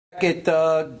At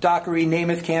Dockery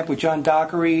Namath camp with John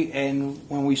Dockery, and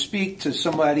when we speak to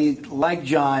somebody like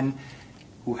John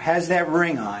who has that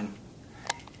ring on,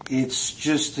 it's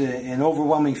just an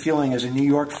overwhelming feeling as a New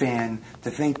York fan to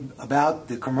think about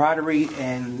the camaraderie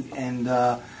and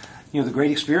you know, the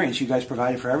great experience you guys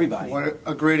provided for everybody. What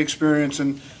a great experience.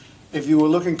 And if you were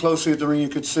looking closely at the ring, you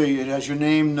could see it has your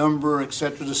name, number,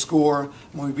 etc., the score.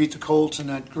 When we beat the Colts in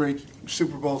that great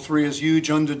Super Bowl III as huge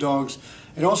underdogs,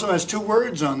 it also has two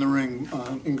words on the ring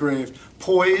engraved: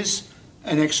 poise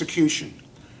and execution.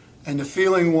 And the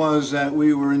feeling was that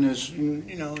we were in this,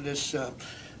 you know,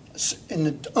 in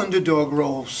the underdog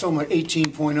role, so much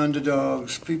 18-point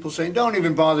underdogs. People saying, "Don't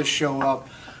even bother show up."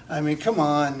 I mean, come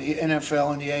on, the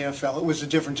NFL and the AFL. It was a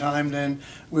different time then.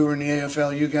 We were in the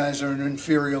AFL. You guys are in an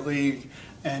inferior league,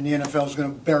 and the NFL is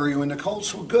going to bury you. And the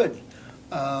Colts were good.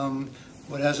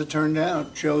 But as it turned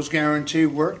out, Joe's guarantee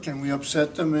worked, and we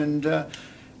upset them, and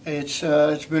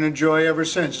it's been a joy ever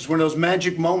since. It's one of those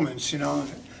magic moments, you know.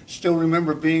 Still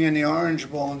remember being in the Orange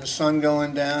Bowl and the sun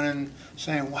going down and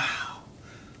saying, "Wow,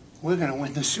 we're going to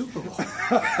win the Super Bowl."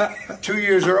 2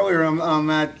 years earlier, I'm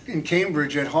in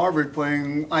Cambridge at Harvard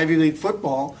playing Ivy League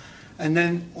football, and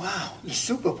then, wow, the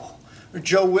Super Bowl. With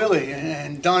Joe Willie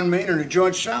and Don Maynard and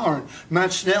George Sauer and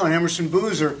Matt Snell and Emerson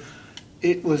Boozer.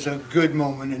 It was a good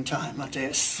moment in time, I'll tell you,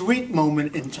 a sweet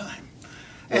moment in time.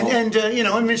 And you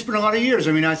know, I mean, it's been a lot of years.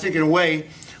 I mean, I think in a way,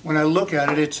 when I look at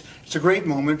it, it's a great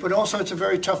moment, but also it's a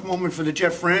very tough moment for the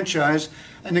Jet franchise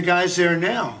and the guys there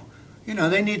now. You know,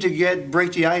 they need to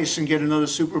break the ice and get another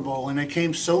Super Bowl, and they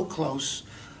came so close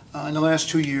in the last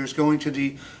 2 years, going to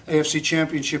the AFC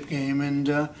Championship game, and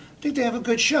I think they have a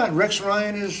good shot. Rex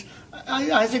Ryan is,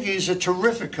 I think he's a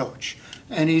terrific coach,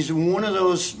 and he's one of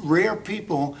those rare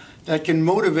people that can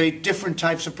motivate different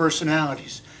types of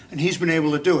personalities, and he's been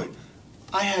able to do it.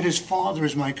 I had his father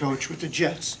as my coach with the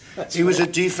Jets. He was a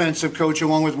defensive coach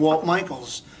along with Walt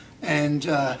Michaels, and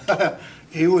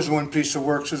he was one piece of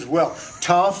work as well.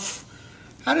 Tough,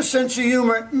 had a sense of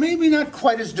humor, maybe not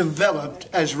quite as developed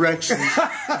as Rex is.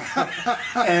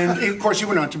 And of course he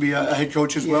went on to be a head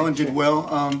coach as well and did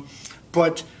well.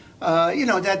 You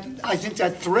know, I think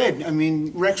that thread, I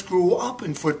mean, Rex grew up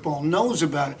in football, knows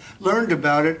about it, learned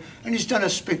about it, and he's done a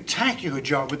spectacular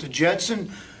job with the Jets.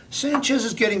 And Sanchez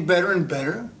is getting better and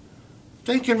better.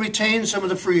 They can retain some of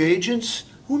the free agents.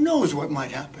 Who knows what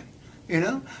might happen, you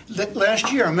know?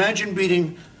 Last year, imagine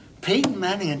beating Peyton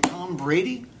Manning and Tom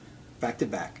Brady. Back to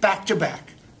back. Back to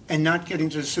back. And not getting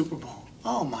to the Super Bowl.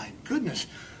 Oh, my goodness.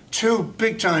 Two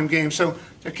big-time games. So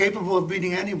they're capable of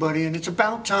beating anybody, and it's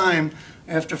about time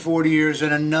after 40 years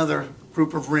that another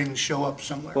group of rings show up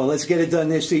somewhere. Well, let's get it done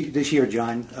this year,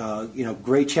 John. You know,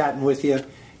 great chatting with you,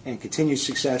 and continued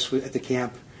success at the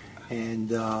camp. And,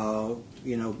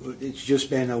 you know, it's just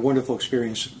been a wonderful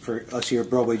experience for us here at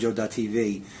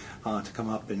BroadwayJoe.tv to come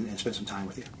up and spend some time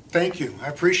with you. Thank you. I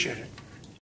appreciate it.